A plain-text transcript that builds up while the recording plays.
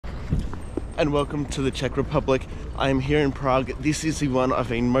and welcome to the Czech Republic. I am here in Prague. This is the one I've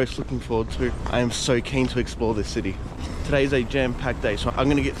been most looking forward to. I am so keen to explore this city. Today is a jam-packed day, so I'm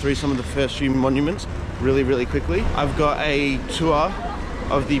going to get through some of the first few monuments really quickly. I've got a tour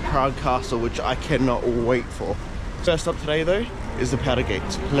of the Prague Castle, which I cannot wait for. First up today though is the Powder Gate.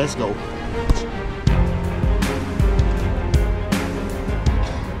 Let's go.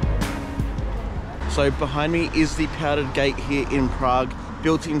 So behind me is the Powder Gate here in Prague,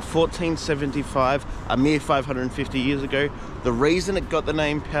 built in 1475, a mere 550 years ago. The reason it got the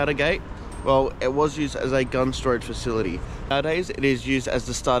name Powder Gate, well, it was used as a gun storage facility. Nowadays, it is used as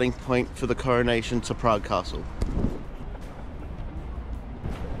the starting point for the coronation to Prague Castle.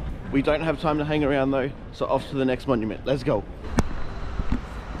 We don't have time to hang around though, so off to the next monument. Let's go.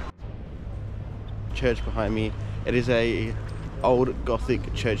 Church behind me. It is a old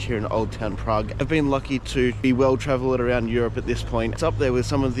Gothic church here in Old Town Prague. I've been lucky to be well travelled around Europe at this point. It's up there with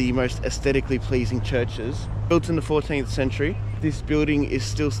some of the most aesthetically pleasing churches. Built in the 14th century, this building is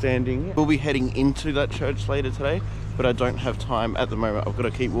still standing. We'll be heading into that church later today, but I don't have time at the moment. I've got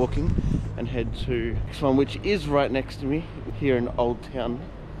to keep walking and head to this one, which is right next to me here in Old Town.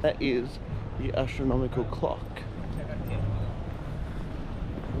 That is the astronomical clock.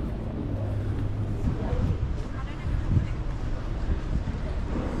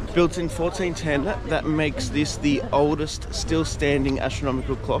 Built in 1410, that makes this the oldest still standing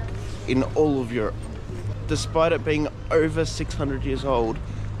astronomical clock in all of Europe. Despite it being over 600 years old,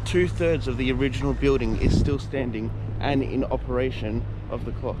 2/3 of the original building is still standing and in operation of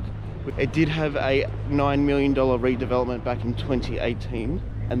the clock. It did have a $9 million redevelopment back in 2018,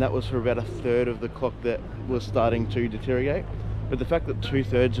 and that was for about 1/3 of the clock that was starting to deteriorate. But the fact that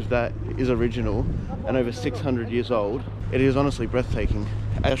 2/3 of that is original and over 600 years old, it is honestly breathtaking.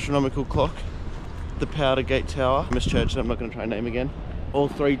 Astronomical clock, the Powder Gate Tower, Miss Church that I'm not going to try and name again. All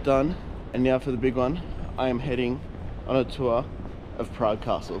three done, and now for the big one. I am heading on a tour of Prague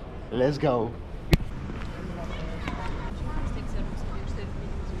Castle. Let's go.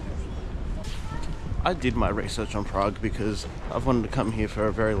 I did my research on Prague because I've wanted to come here for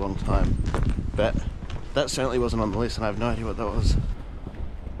a very long time, but that certainly wasn't on the list and I have no idea what that was.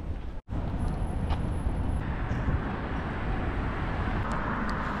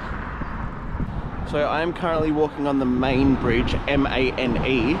 So I am currently walking on the main bridge,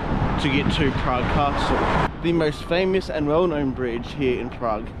 M-A-N-E, to get to Prague Castle. The most famous and well-known bridge here in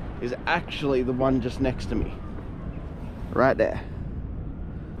Prague is actually the one just next to me, right there.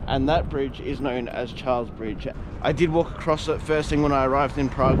 And that bridge is known as Charles Bridge. I did walk across it first thing when I arrived in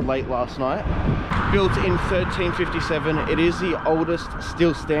Prague late last night. Built in 1357, it is the oldest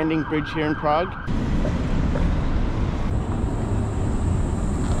still standing bridge here in Prague.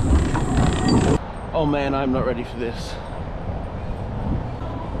 Oh man, I'm not ready for this.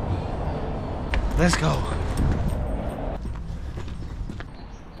 Let's go.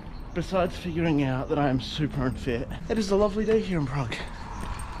 Besides figuring out that I am super unfit, it is a lovely day here in Prague.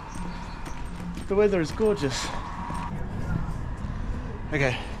 The weather is gorgeous.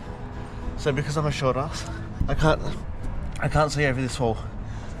 Okay, so because I'm a short ass, I can't see over this wall.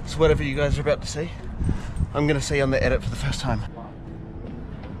 So whatever you guys are about to see, I'm gonna see on the edit for the first time.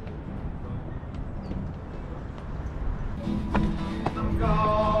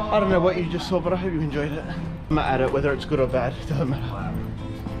 I don't know what you just saw, but I hope you enjoyed it. I'm at it, whether it's good or bad, it doesn't matter.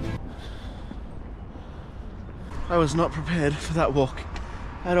 I was not prepared for that walk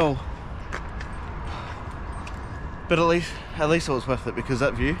at all. But at least it was worth it, because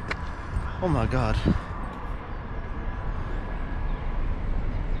that view, oh my god.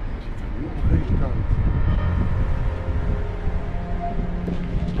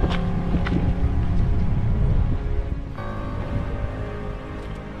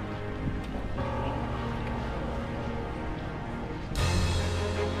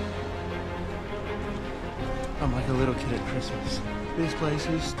 I'm like a little kid at Christmas. This place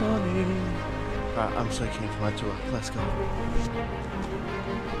is stunning. Alright, I'm so keen for my tour. Let's go.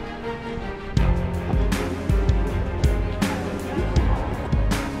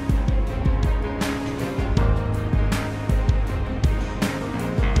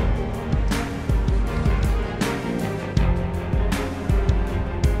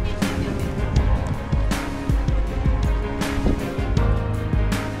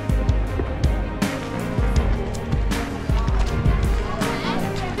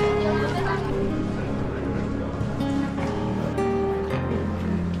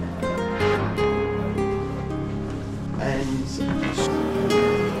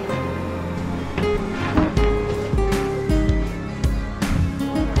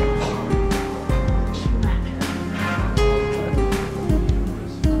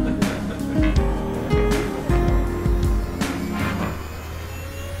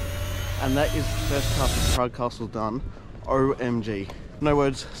 And that is the first half of Prague Castle done. OMG. No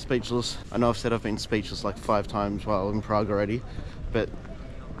words, speechless. I know I've said I've been speechless like 5 times while in Prague already, but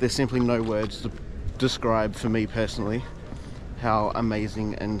there's simply no words to describe for me personally how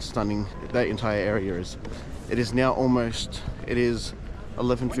amazing and stunning that entire area is. It is now it is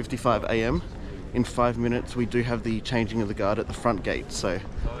 11:55 AM. In 5 minutes we do have the changing of the guard at the front gate, so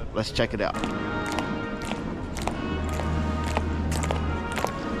let's check it out.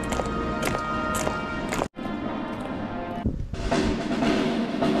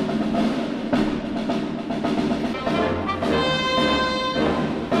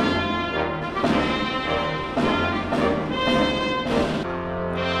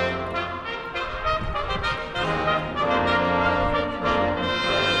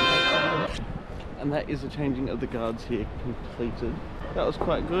 And that is the changing of the guards here completed. That was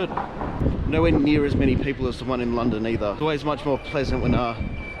quite good. Nowhere near as many people as the one in London either. It's always much more pleasant when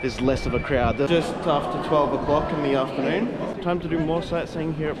there's less of a crowd. Just after 12 o'clock in the afternoon. Time to do more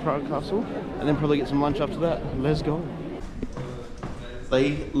sightseeing here at Prague Castle and then probably get some lunch after that. Let's go.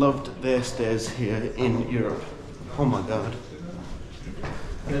 They loved their stairs here in Europe. Oh my god.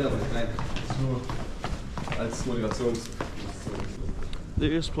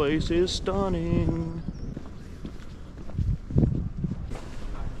 This place is stunning.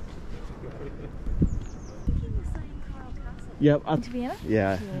 Yep.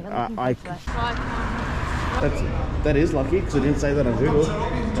 Yeah. That is lucky because I didn't say that on Google.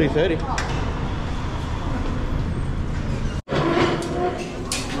 2:30.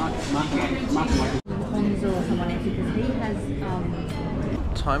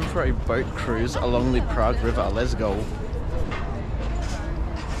 Time for a boat cruise along the Prague River. Let's go.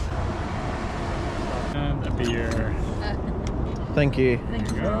 And a beer. Thank you. Thank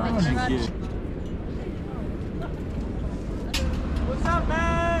you very much. Thank you. What's up,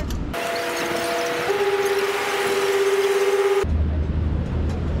 man?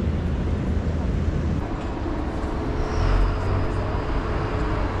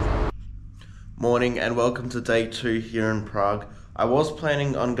 Morning and welcome to day 2 here in Prague. I was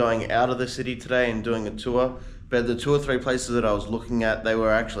planning on going out of the city today and doing a tour, but the 2 or 3 places that I was looking at, they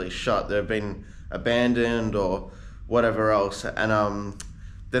were actually shut. They've been abandoned or whatever else. And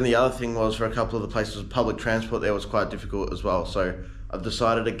then the other thing was, for a couple of the places, public transport there was quite difficult as well. So I've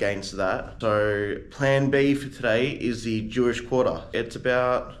decided against that. So plan B for today is the Jewish Quarter. It's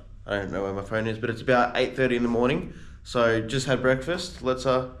about, I don't know where my phone is, but it's about 8:30 in the morning. So just had breakfast. Let's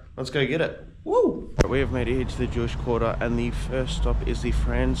go get it. Woo! We have made it here to the Jewish Quarter, and the first stop is the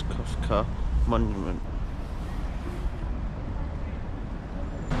Franz Kafka Monument.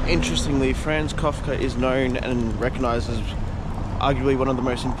 Interestingly, Franz Kafka is known and recognised as arguably one of the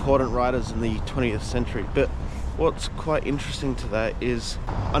most important writers in the 20th century. But what's quite interesting to that is,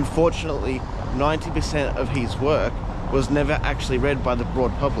 unfortunately, 90% of his work was never actually read by the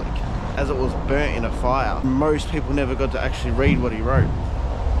broad public, as it was burnt in a fire. Most people never got to actually read what he wrote,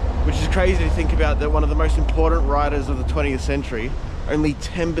 which is crazy to think about, that one of the most important writers of the 20th century, only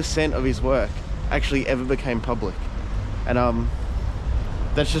 10% of his work actually ever became public. And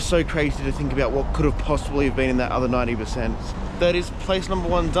that's just so crazy to think about what could have possibly been in that other 90%. That is place number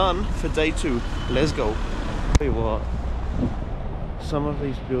 1 done for day 2. Let's go. Tell you what, some of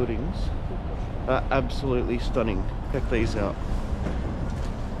these buildings are absolutely stunning. Check these out.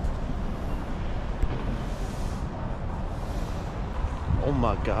 Oh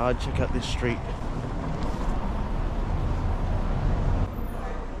my god, check out this street.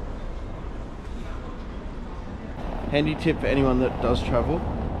 Handy tip for anyone that does travel,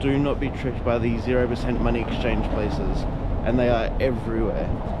 do not be tricked by the 0% money exchange places, and they are everywhere.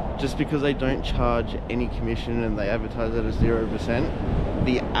 Just because they don't charge any commission and they advertise it as 0%,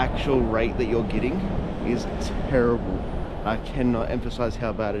 the actual rate that you're getting is terrible. I cannot emphasize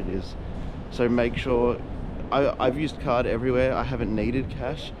how bad it is. So make sure, I've used card everywhere, I haven't needed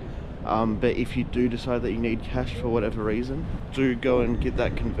cash, but if you do decide that you need cash for whatever reason, do go and get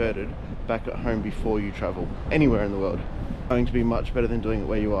that converted back at home before you travel anywhere in the world. It's going to be much better than doing it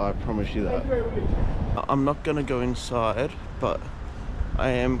where you are, I promise you that. I'm not going to go inside, but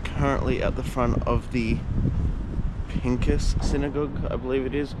I am currently at the front of the Pincus synagogue, I believe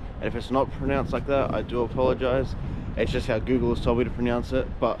it is, and if it's not pronounced like that, I do apologize. It's just how Google has told me to pronounce it,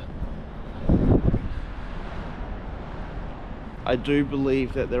 but I do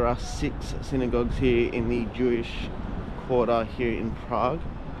believe that there are 6 synagogues here in the Jewish Quarter here in Prague,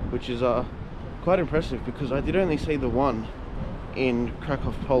 which is quite impressive because I did only see the one in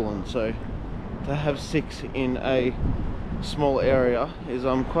Krakow, Poland. So to have 6 in a small area is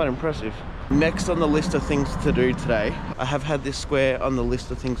quite impressive. Next on the list of things to do today, I have had this square on the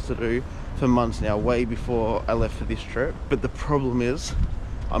list of things to do for months now, way before I left for this trip. But the problem is,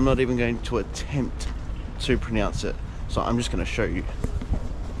 I'm not even going to attempt to pronounce it. So I'm just going to show you.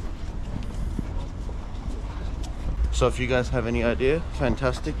 So if you guys have any idea,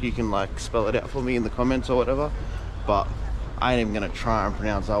 fantastic. You can like spell it out for me in the comments or whatever. But I ain't even going to try and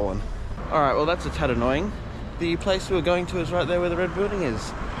pronounce that one. Alright, well that's a tad annoying. The place we were going to is right there where the red building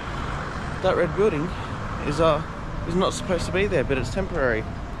is. That red building is not supposed to be there, but it's temporary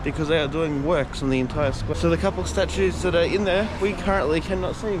because they are doing works on the entire square. So the couple of statues that are in there, we currently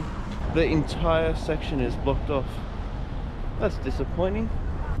cannot see. The entire section is blocked off. That's disappointing.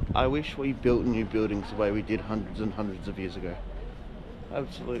 I wish we built new buildings the way we did hundreds and hundreds of years ago.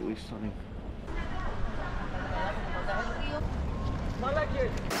 Absolutely stunning.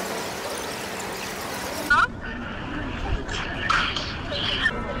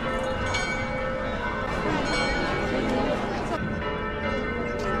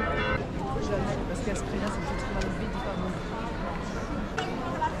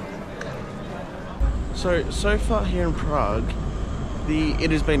 So far here in Prague, it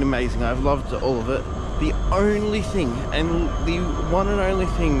has been amazing. I've loved all of it. The only thing, and the one and only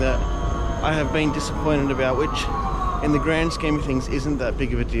thing that I have been disappointed about, which in the grand scheme of things isn't that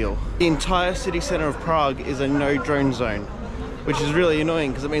big of a deal. The entire city centre of Prague is a no drone zone, which is really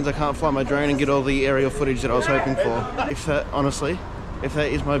annoying because it means I can't fly my drone and get all the aerial footage that I was hoping for. If that, honestly, if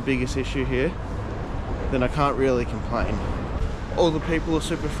that is my biggest issue here, then I can't really complain. All the people are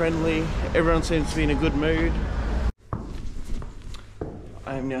super friendly, everyone seems to be in a good mood.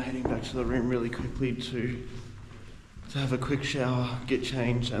 I am now heading back to the room really quickly to have a quick shower, get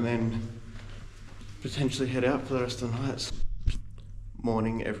changed, and then potentially head out for the rest of the night.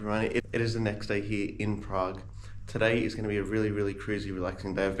 Morning everyone, it is the next day here in Prague. Today is going to be a really cruisy,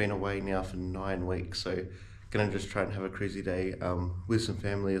 relaxing day. I've been away now for 9 weeks, so going to just try and have a cruisy day with some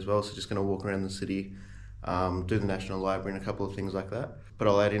family as well. So just going to walk around the city, do the National Library and a couple of things like that. But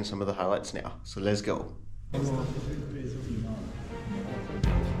I'll add in some of the highlights now, so let's go.